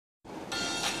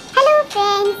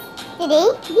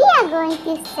Today we are going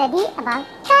to study about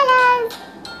colors.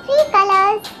 Three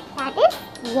colors, that is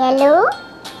yellow,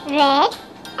 red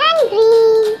and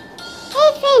green. Hey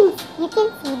friends, you can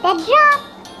see the drop.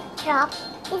 Drop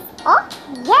is of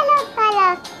yellow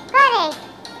color. Correct.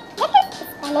 Let us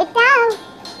spell it out.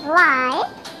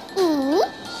 Y-E-L-L-O-W.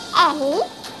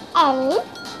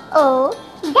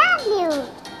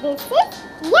 This is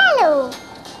yellow.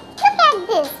 Look at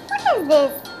this. What is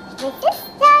this? This is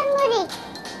turmeric.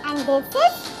 And this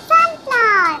is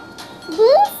sunflower.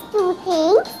 These two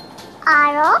things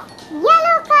are of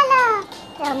yellow color.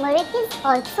 Turmeric is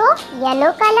also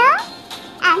yellow color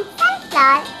and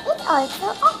sunflower is also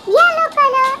of yellow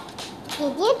color.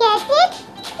 Did you get it?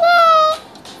 Yay!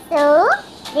 So,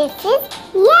 this is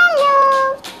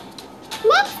yellow.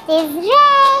 Next is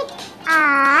red.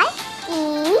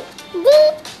 R-E-D.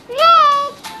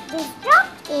 Red. This drop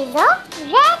is of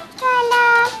red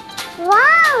color.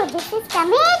 Wow, this is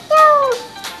tomato.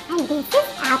 And this is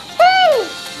apple.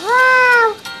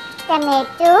 Wow,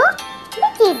 tomato,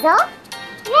 which is of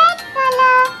red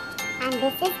color. And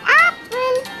this is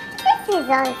apple. This is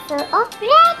also of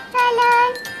red color.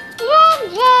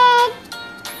 Red.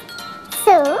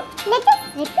 So, let us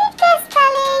repeat the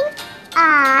spelling.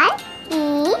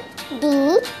 R-E-D.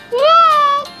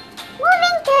 Red.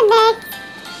 Moving to next.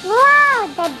 Wow,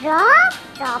 the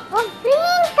drop of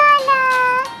green color.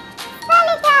 Spell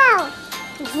it out.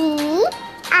 G-R-E-E-N.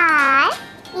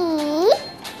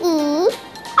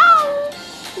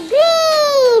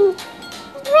 Green.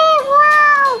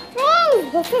 Wow, friends,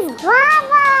 this is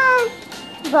guava.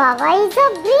 Guava is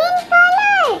of green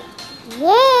color.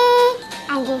 Yay!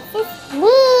 And this is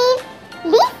leaf.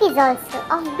 Leaf is also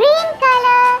of green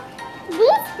color.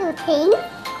 These two things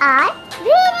are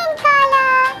green in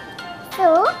color. So,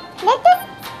 let us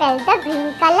spell the green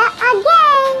color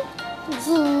again.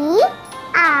 G-R-E-E-N.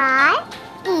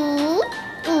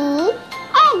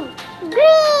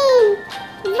 Green.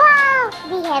 Wow,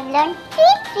 we have learned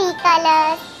three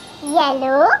colors.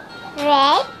 Yellow,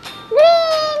 red,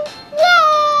 green.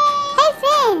 Yay! Hey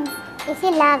friends, if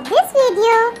you love this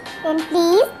video, then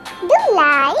please do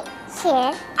like,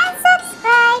 share and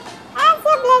subscribe as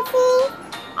a blessing.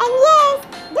 And yes,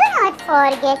 do not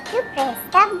forget to press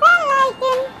the bell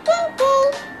icon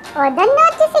for the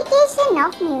notification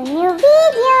of new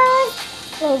videos.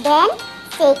 Till then,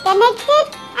 stay connected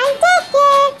and take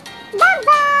care.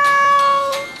 Bye-bye.